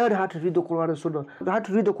 and learn how to read the Quran and Sunnah. How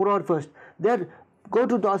to read the Quran first. Then go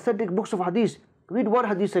to the authentic books of Hadith. Read one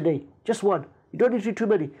Hadith a day, just one. You don't need to read too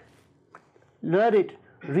many. Learn it,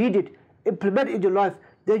 read it, implement it in your life.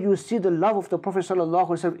 Then you will see the love of the Prophet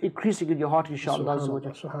ﷺ increasing in your heart, inshallah.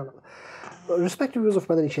 Subhanallah. Respected viewers of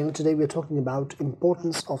Madani Channel, today we are talking about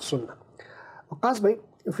importance of Sunnah. Waqas bhai,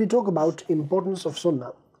 if we talk about importance of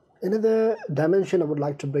Sunnah, another dimension I would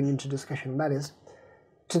like to bring into discussion, that is,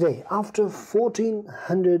 today, after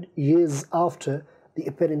 1400 years after the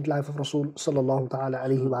apparent life of Rasul sallallahu ta'ala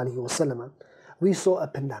alayhi wa alihi wa sallam, we saw a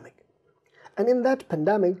pandemic. And in that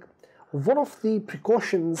pandemic, one of the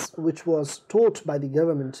precautions which was taught by the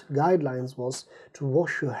government guidelines was to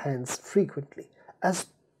wash your hands frequently, as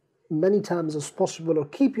many times as possible, or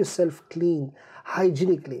keep yourself clean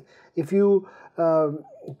hygienically. If you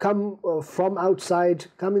come from outside,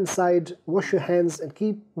 come inside, wash your hands and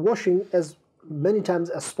keep washing as many times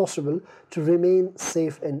as possible to remain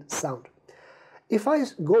safe and sound. If I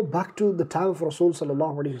go back to the time of Rasul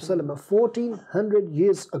sallallahu alaihi wasallam, 1400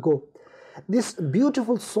 years ago, this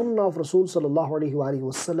beautiful sunnah of Rasul sallallahu alaihi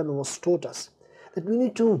wasallam was taught us that we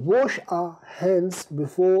need to wash our hands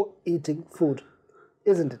before eating food,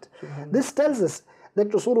 isn't it? This tells us that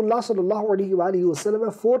Rasulullah sallallahu alaihi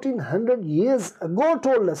wasallam 1400 years ago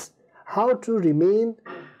told us how to remain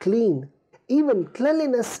clean. Even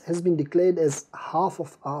cleanliness has been declared as half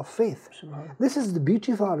of our faith. This is the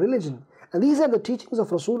beauty of our religion. And these are the teachings of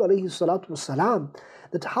Rasul alayhi salatu wasalam,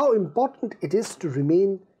 that how important it is to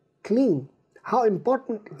remain clean, how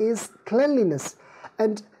important is cleanliness.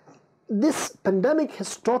 And this pandemic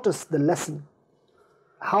has taught us the lesson,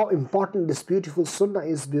 how important this beautiful sunnah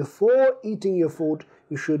is. Before eating your food,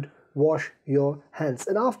 you should wash your hands.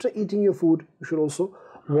 And after eating your food, you should also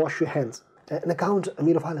wash your hands. An account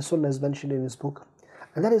Amir of Ahl Sunnah is mentioned in his book,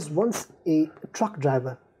 and that is once a truck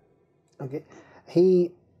driver, okay,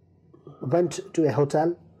 he went to a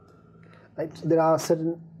hotel. Right? There are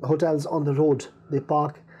certain hotels on the road, they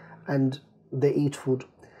park and they eat food.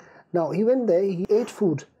 Now he went there, he ate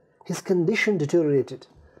food, his condition deteriorated.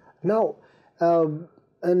 Now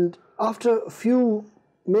and after a few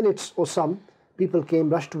minutes or some, people came,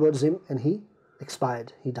 rushed towards him, and he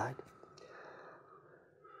expired, he died.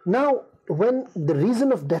 Now when the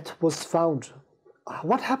reason of death was found,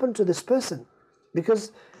 what happened to this person?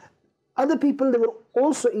 Because other people, they were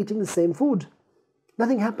also eating the same food.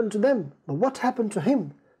 Nothing happened to them. But what happened to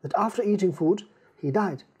him? That after eating food, he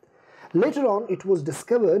died. Later on, it was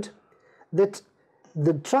discovered that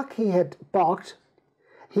the truck he had parked,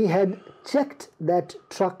 he had checked that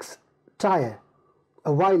truck's tire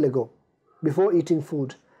a while ago, before eating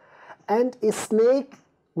food. And a snake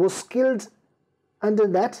was killed under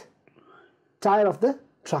that tire of the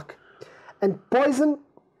truck. And poison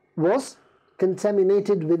was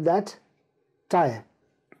contaminated with that tire.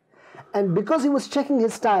 And because he was checking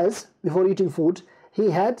his tires before eating food,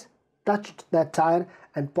 he had touched that tire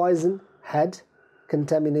and poison had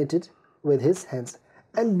contaminated with his hands.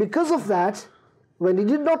 And because of that, when he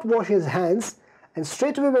did not wash his hands and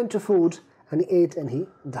straight away went to food and he ate and he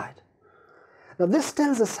died. Now this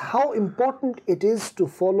tells us how important it is to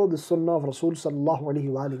follow the sunnah of Rasul sallallahu alaihi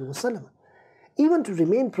wasallam, even to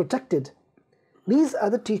remain protected. These are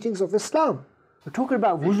the teachings of Islam. We're talking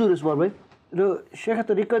about wuzu as well, right? You know, Shaykh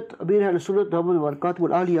Tariqat Amir Ahl Sunnah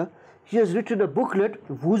Barakatuh Al-Aliyah, he has written a booklet,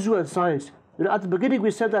 Wuzu and Science. You know, at the beginning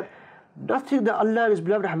we said that nothing that Allah and His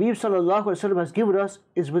beloved Habib sallallahu alaihi wasallam has given us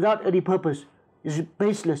is without any purpose, is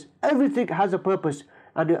baseless. Everything has a purpose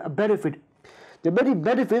and a benefit. There are many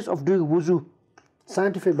benefits of doing wuzu.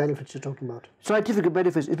 Scientific benefits you're talking about. Scientific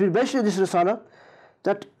benefits. It's been mentioned in this Risala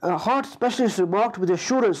that a heart specialist remarked with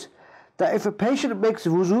assurance that if a patient makes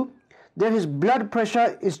wuzu, then his blood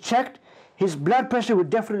pressure is checked, his blood pressure will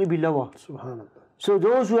definitely be lower. Subhanallah. So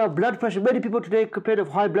those who have blood pressure, many people today complain of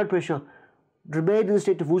high blood pressure, remain in the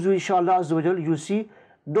state of wuzu, inshallah azza wa jal, you will see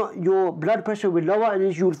your blood pressure will lower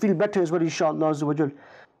and you will feel better as well, inshallah azza wa jal.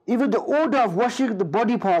 Even the order of washing the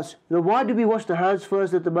body parts, you know, why do we wash the hands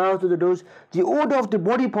first, then the mouth and the nose? The order of the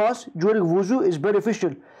body parts during wuzu is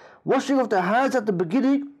beneficial. Washing of the hands at the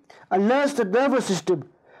beginning alerts the nervous system,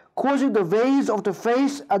 causing the veins of the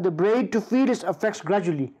face and the brain to feel its effects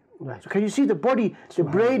gradually. Right. So can you see the body, the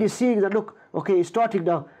brain is seeing that, look, okay, it's starting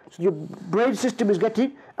now. So your brain system is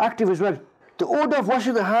getting active as well. The order of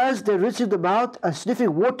washing the hands, then rinsing the mouth and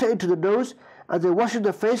sniffing water into the nose, and then washing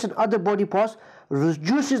the face and other body parts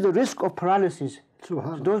reduces the risk of paralysis.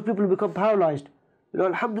 So those people become paralyzed. You know,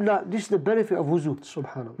 alhamdulillah, this is the benefit of wuzu.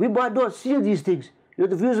 Subhanallah. We might not see these things. You know,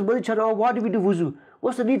 the viewers of Madani Channel, oh, why do we do wuzu?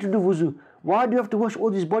 What's the need to do wuzu? Why do you have to wash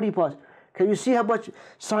all these body parts? Can you see how much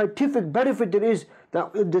scientific benefit there is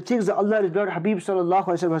that in the things that Allah and His beloved Habib sallallahu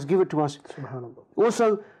alaihi wasallam has given to us? Subhanallah.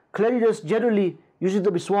 Also, cleanliness generally, using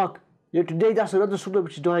the miswak. You know, today that's another sunnah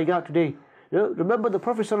which is dying out today. You know, remember the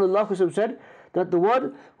Prophet sallallahu alaihi wasallam said that the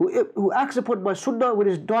one who acts upon my sunnah when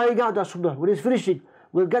he's dying out that sunnah, when he's finishing,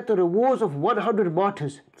 will get the rewards of 100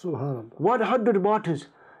 martyrs. Subhanallah. 100 martyrs.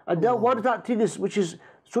 And then one of that thing is, which is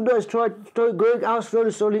sunnah is going out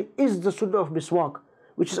slowly, is the sunnah of miswak,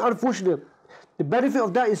 which is unfortunate. The benefit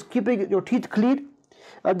of that is keeping your teeth clean,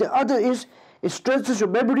 and the other is it strengthens your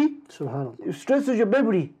memory. Subhanallah. It strengthens your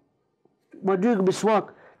memory by doing miswak.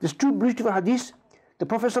 There's two beautiful hadiths. The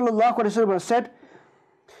Prophet sallallahu alaihi wasallam has said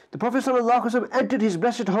The Prophet ﷺ entered his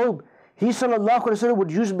blessed home. He ﷺ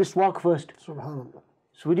would use miswak first. Subhanallah.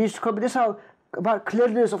 So we need to come. This is how about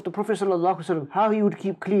cleanliness of the Prophet ﷺ, how he would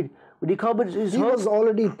keep clean. When he come into his He home, was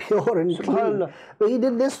already pure and clean. But he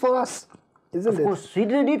did this for us, isn't it? of course, he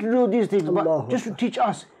didn't need to do these things, but Allahu just to teach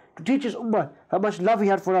us, to teach his ummah how much love he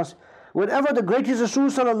had for us. Whenever the greatest Rasul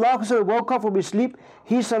ﷺ woke up from his sleep,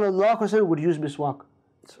 he ﷺ would use miswak.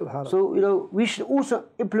 Subhanallah. So, we should also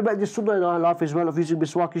implement this sunnah in our life as well of using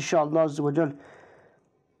miswak, inshaAllah Azza wa Jal.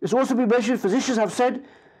 It's also been mentioned, physicians have said,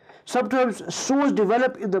 sometimes sores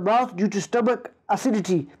develop in the mouth due to stomach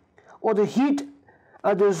acidity or the heat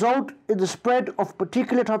and result in the spread of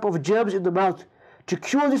particular type of germs in the mouth. To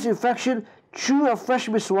cure this infection, chew a fresh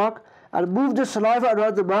miswak and move the saliva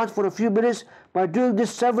around the mouth for a few minutes. By doing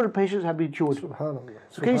this, several patients have been cured. Subhanallah.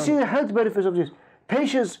 So can you see the health benefits of this?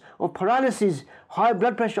 Patients of paralysis, high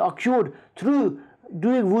blood pressure are cured through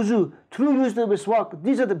doing wuzu, through using the miswak.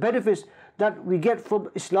 These are the benefits that we get from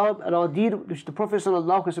Islam and our deen, which the Prophet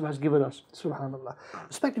ﷺ has given us. Subhanallah.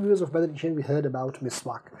 Respected viewers of Madani Channel, we heard about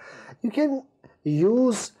miswak. You can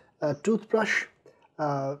use a toothbrush,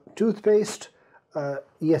 toothpaste,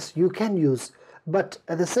 yes, you can use. But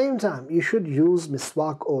at the same time, you should use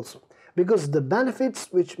miswak also. Because the benefits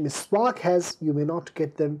which miswak has, you may not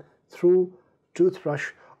get them through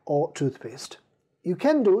toothbrush or toothpaste. You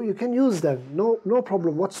can use them, no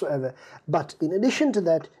problem whatsoever. But in addition to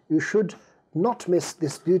that, you should not miss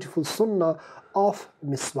this beautiful sunnah of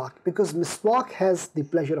miswak, because miswak has the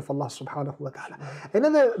pleasure of Allah subhanahu wa ta'ala.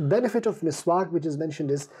 Another benefit of miswak which is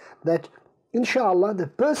mentioned is that inshallah the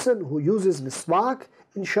person who uses miswak,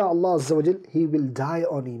 inshallah Azza wa Jal, he will die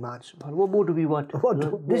on iman. What more do we want?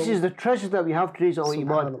 This is the treasure that we have today, is our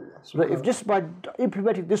iman. If just by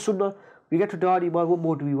implementing this sunnah we get to die on iman, what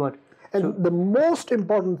more do we want? And the most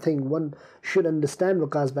important thing one should understand,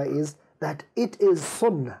 Waqas Bhai, is that it is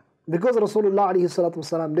sunnah. Because Rasulullah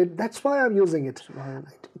ﷺ did, that's why I'm using it.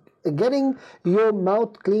 Right? Getting your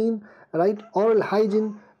mouth clean, right? Oral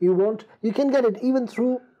hygiene, you can get it even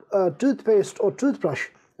through toothpaste or toothbrush,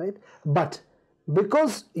 right? But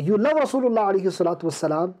because you love Rasulullah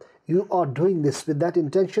ﷺ, you are doing this with that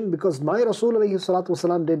intention, because my Rasul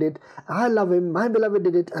ﷺ did it, I love him, my beloved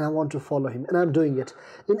did it, and I want to follow him, and I'm doing it.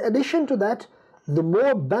 In addition to that, the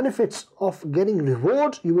more benefits of getting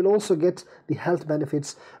reward, you will also get the health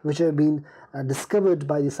benefits which have been discovered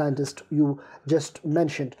by the scientist you just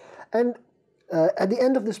mentioned. And at the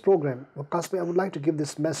end of this program, Waqas Bhai, I would like to give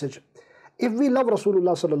this message. If we love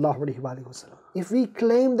Rasulullah sallallahu alaihi wasallam, if we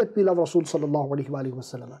claim that we love Rasul sallallahu alaihi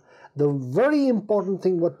wasallam, the very important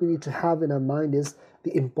thing what we need to have in our mind is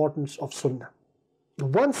the importance of sunnah.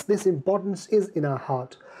 Once this importance is in our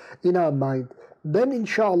heart, in our mind, then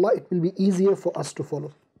inshallah it will be easier for us to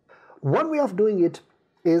follow. One way of doing it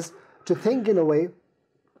is to think in a way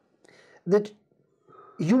that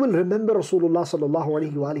you will remember Rasulullah sallallahu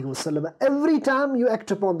alaihi wasallam every time you act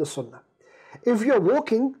upon the sunnah. If you're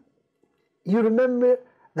walking, you remember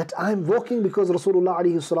that I'm walking because Rasulullah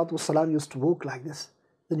alaihi salatu wasalam used to walk like this.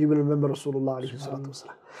 Then you will remember Rasulullah alaihi salatu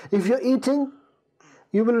wasalam. If you're eating,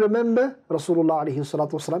 you will remember Rasulullah alaihi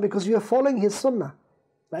salatu wasalam because you are following his sunnah.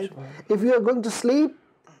 Right? If you are going to sleep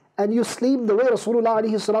and you sleep the way Rasulullah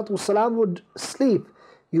alaihi salatu wasalam would sleep,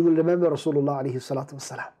 you will remember Rasulullah alaihi salatu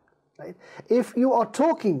wasalam. Right? If you are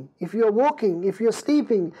talking, if you are walking, if you are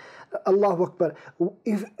sleeping, Allahu Akbar,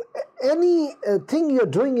 if anything you are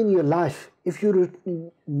doing in your life, if you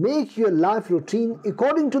make your life routine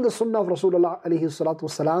according to the sunnah of Rasulullah alaihi salatu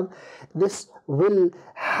wasalam, this will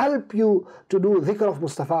help you to do dhikr of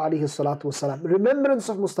Mustafa alaihi salatu wasalam, remembrance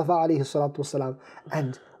of Mustafa alaihi salatu wasalam.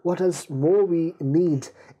 And what else more we need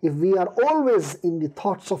if we are always in the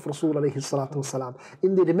thoughts of Rasul alaihi salatu wasalam,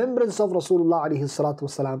 in the remembrance of Rasulullah alaihi salatu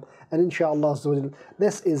wasalam. And inshallah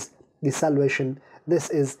this is the salvation, this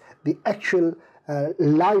is the actual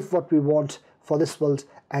life what we want for this world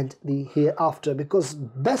and the hereafter, because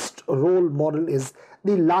best role model is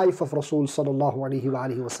the life of Rasul sallallahu alaihi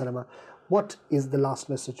wasallam. What is the last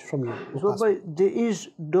message from you? There is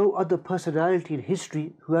no other personality in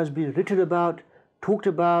history who has been written about, talked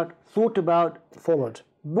about, thought about, followed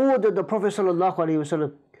more than the Prophet sallallahu alaihi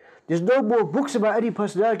wasallam. There's no more books about any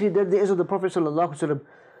personality than there is of the Prophet sallallahu alaihi wasallam.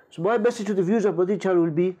 So my message to the viewers of Madani Channel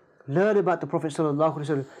will be: learn about the Prophet sallallahu alaihi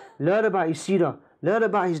wasallam, learn about his seerah, learn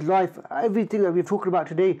about his life, everything that we've talked about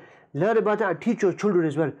today. Learn about that and teach your children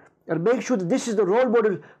as well. And make sure that this is the role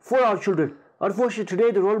model for our children. Unfortunately,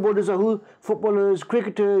 today the role models are who? Footballers,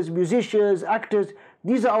 cricketers, musicians, actors.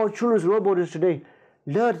 These are our children's role models today.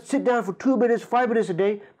 Learn, sit down for 2 minutes, 5 minutes a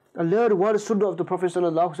day and learn one sunnah of the Prophet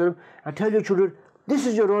sallallahu alaihi wasallam and tell your children, this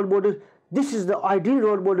is your role model, this is the ideal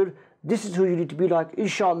role model, this is who you need to be like.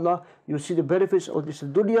 Inshallah, you'll see the benefits of this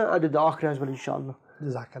in dunya and in the akhirah as well, inshallah.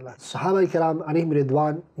 Jazakallah. Sahaba Kiram alayhim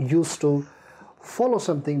ridwan used to follow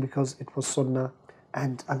something because it was sunnah,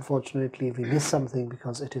 and unfortunately we miss something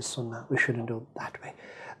because it is sunnah. We shouldn't do it that way.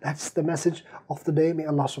 That's the message of the day. May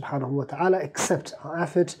Allah subhanahu wa ta'ala accept our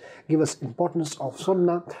effort, give us importance of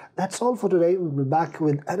sunnah. That's all for today. We'll be back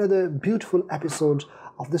with another beautiful episode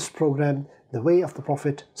of this program, The Way of the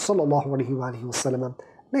Prophet sallallahu alaihi wasallam.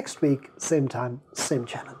 Next week, same time, same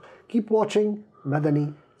channel. Keep watching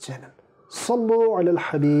Madani Channel. Sallu ala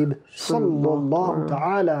al-Habib sallallahu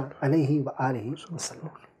ta'ala alayhi wa alihi wa sallam.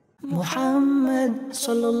 Muhammad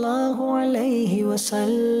sallallahu alayhi wa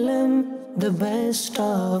sallam, the best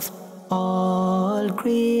of all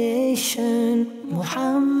creation.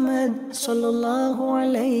 Muhammad sallallahu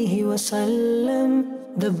alayhi wa sallam,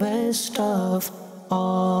 the best of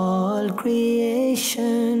all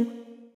creation.